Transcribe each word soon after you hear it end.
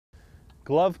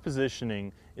Glove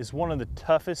positioning is one of the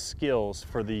toughest skills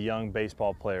for the young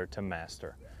baseball player to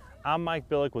master. I'm Mike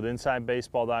Billek with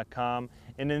InsideBaseball.com,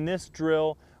 and in this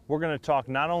drill, we're going to talk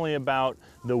not only about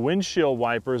the windshield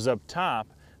wipers up top,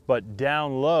 but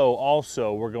down low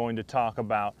also we're going to talk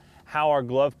about how our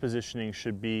glove positioning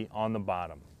should be on the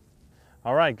bottom.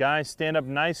 All right, guys, stand up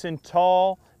nice and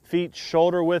tall, feet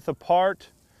shoulder width apart.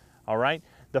 All right,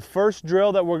 the first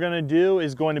drill that we're going to do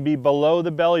is going to be below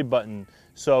the belly button.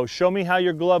 So show me how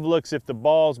your glove looks if the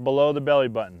ball's below the belly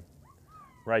button.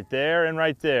 Right there and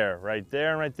right there, right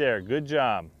there and right there. Good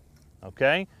job.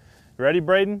 Okay, ready,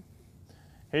 Braden?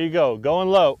 Here you go, going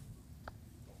low.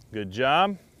 Good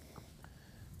job.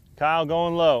 Kyle,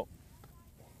 going low.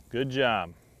 Good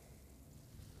job.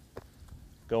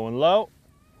 Going low.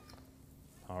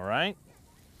 All right.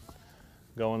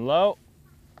 Going low.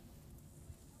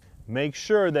 Make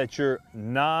sure that your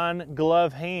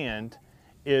non-glove hand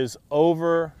is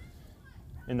over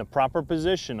in the proper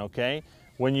position, okay?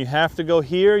 When you have to go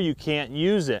here, you can't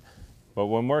use it. But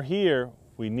when we're here,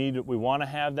 we want to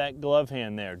have that glove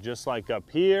hand there, just like up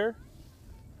here.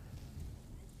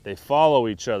 They follow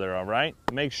each other, all right?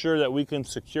 Make sure that we can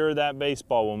secure that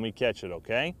baseball when we catch it,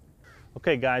 okay?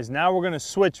 Okay, guys, now we're going to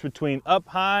switch between up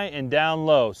high and down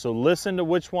low. So listen to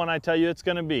which one I tell you it's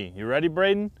going to be. You ready,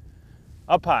 Braden?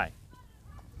 Up high.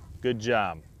 Good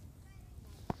job.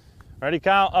 Ready,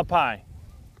 Kyle? Up high.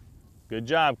 Good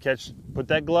job. Put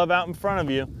that glove out in front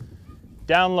of you.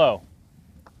 Down low.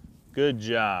 Good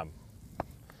job.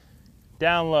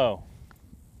 Down low.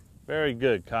 Very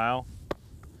good, Kyle.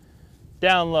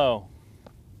 Down low.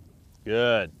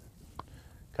 Good.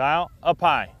 Kyle, up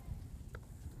high.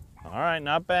 All right,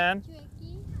 not bad.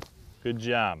 Good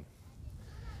job.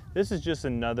 This is just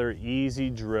another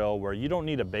easy drill where you don't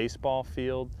need a baseball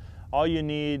field. All you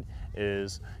need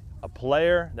is a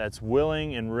player that's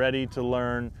willing and ready to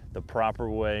learn the proper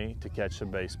way to catch the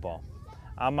baseball.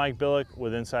 I'm Mike Billek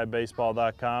with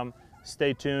InsideBaseball.com.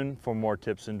 Stay tuned for more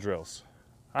tips and drills.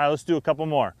 All right, let's do a couple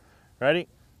more. Ready?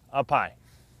 Up high.